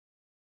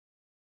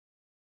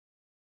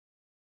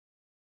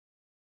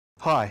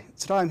Hi,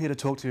 today I'm here to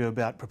talk to you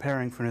about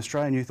preparing for an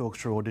Australian Youth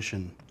Orchestra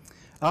audition.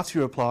 After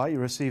you apply, you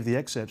receive the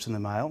excerpts in the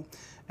mail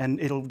and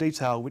it'll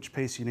detail which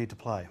piece you need to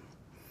play.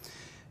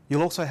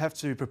 You'll also have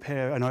to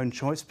prepare an own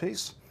choice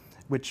piece,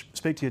 which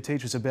speak to your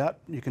teachers about.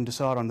 You can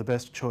decide on the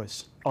best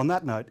choice. On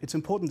that note, it's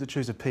important to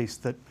choose a piece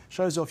that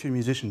shows off your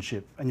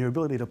musicianship and your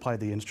ability to play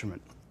the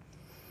instrument.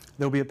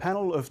 There'll be a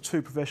panel of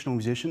 2 professional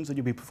musicians that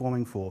you'll be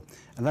performing for,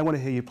 and they want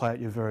to hear you play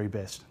at your very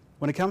best.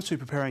 When it comes to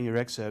preparing your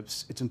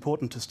excerpts, it's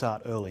important to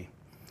start early.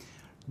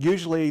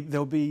 Usually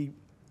there'll be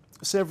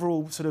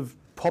several sort of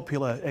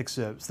popular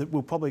excerpts that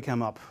will probably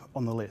come up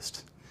on the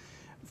list.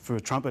 For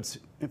trumpets,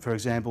 for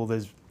example,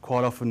 there's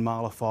quite often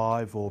Mahler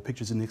 5 or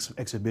Pictures in the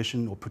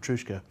Exhibition or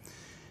Petrushka.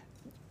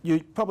 You're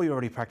probably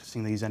already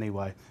practicing these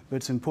anyway, but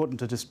it's important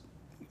to just,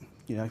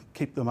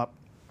 keep them up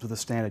to the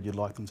standard you'd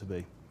like them to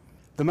be.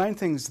 The main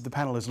things the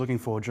panel is looking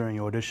for during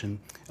your audition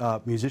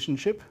are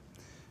musicianship,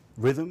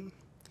 rhythm,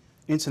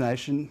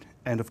 intonation,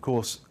 and of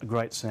course, a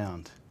great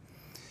sound.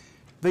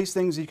 These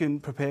things you can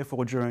prepare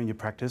for during your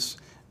practice,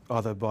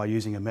 either by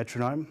using a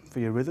metronome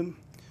for your rhythm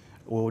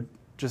or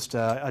just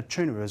a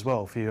tuner as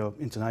well for your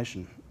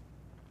intonation.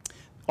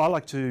 I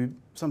like to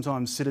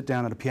sometimes sit it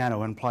down at a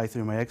piano and play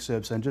through my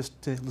excerpts and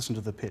just to listen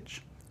to the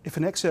pitch. If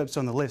an excerpt's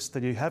on the list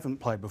that you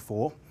haven't played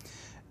before,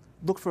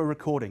 look for a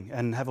recording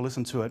and have a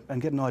listen to it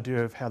and get an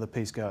idea of how the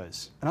piece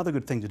goes. Another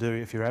good thing to do,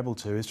 if you're able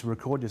to, is to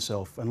record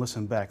yourself and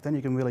listen back. Then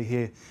you can really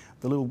hear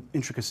the little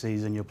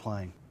intricacies in your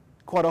playing.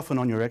 Quite often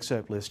on your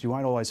excerpt list, you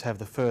won't always have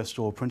the first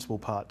or principal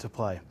part to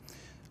play.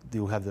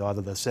 You'll have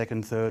either the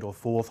second, third or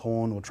fourth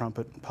horn or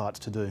trumpet parts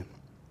to do.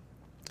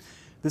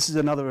 This is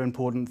another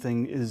important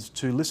thing, is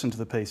to listen to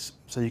the piece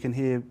so you can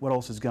hear what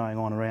else is going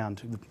on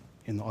around,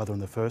 either in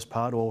the first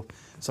part or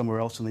somewhere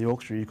else in the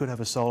orchestra. You could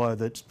have a solo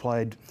that's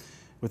played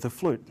with the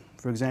flute.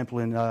 For example,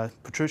 in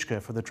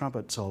Petrushka for the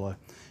trumpet solo,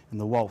 in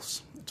the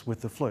waltz, it's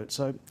with the flute.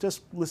 So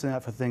just listen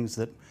out for things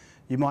that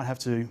you might have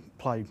to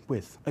play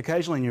with.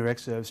 Occasionally in your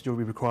excerpts you'll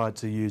be required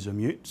to use a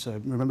mute,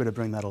 so remember to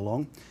bring that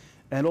along.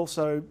 And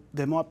also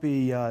there might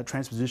be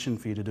transposition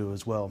for you to do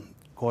as well.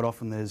 Quite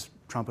often there's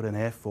trumpet in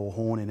F or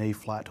horn in E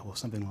flat or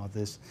something like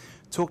this.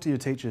 Talk to your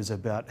teachers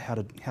about how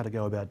to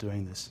go about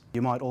doing this.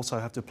 You might also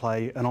have to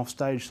play an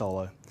offstage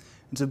solo.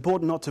 It's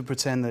important not to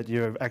pretend that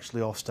you're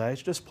actually off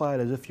stage, just play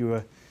it as if you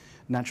were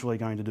naturally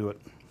going to do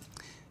it.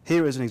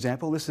 Here is an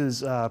example. This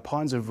is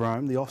Pines of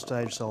Rome, the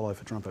offstage solo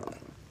for trumpet.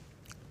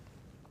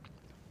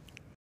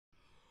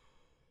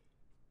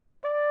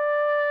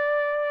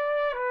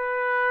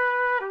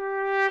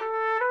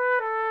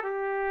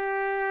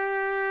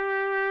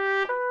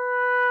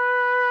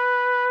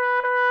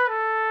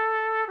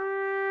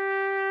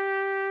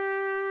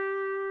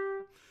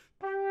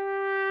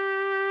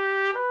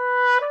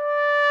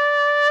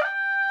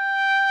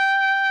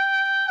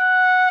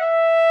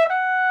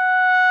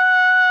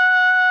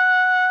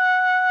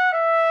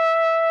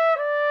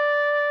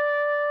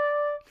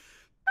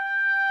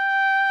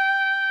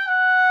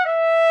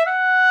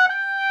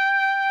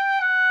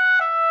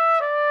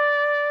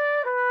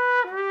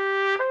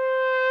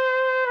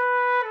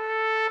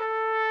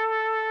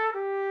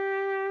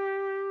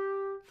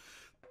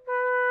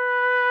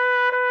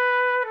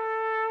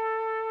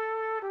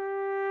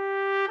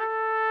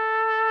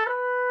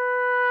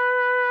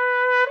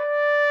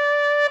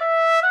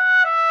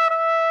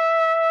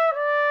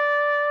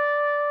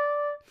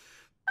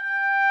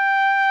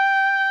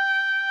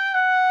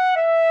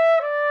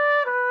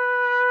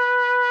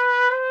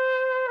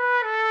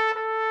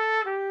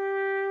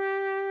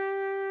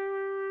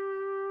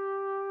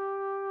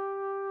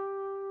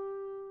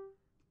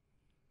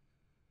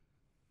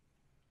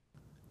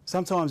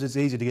 Sometimes it's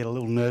easy to get a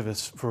little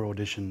nervous for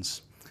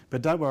auditions,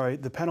 but don't worry,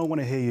 the panel want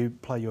to hear you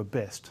play your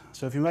best.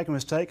 So if you make a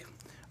mistake,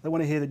 they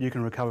want to hear that you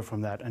can recover from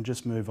that and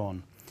just move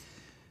on.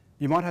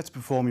 You might have to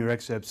perform your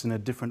excerpts in a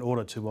different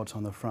order to what's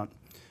on the front,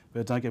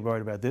 but don't get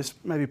worried about this.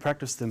 Maybe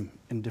practice them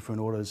in different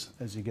orders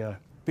as you go.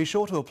 Be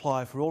sure to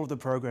apply for all of the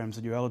programs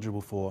that you're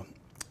eligible for.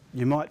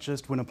 You might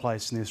just win a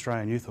place in the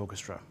Australian Youth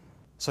Orchestra.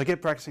 So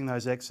get practicing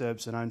those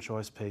excerpts and own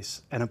choice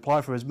piece and apply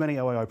for as many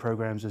AYO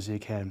programs as you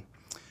can.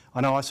 I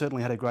know I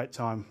certainly had a great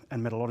time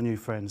and met a lot of new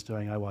friends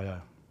doing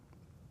AYO.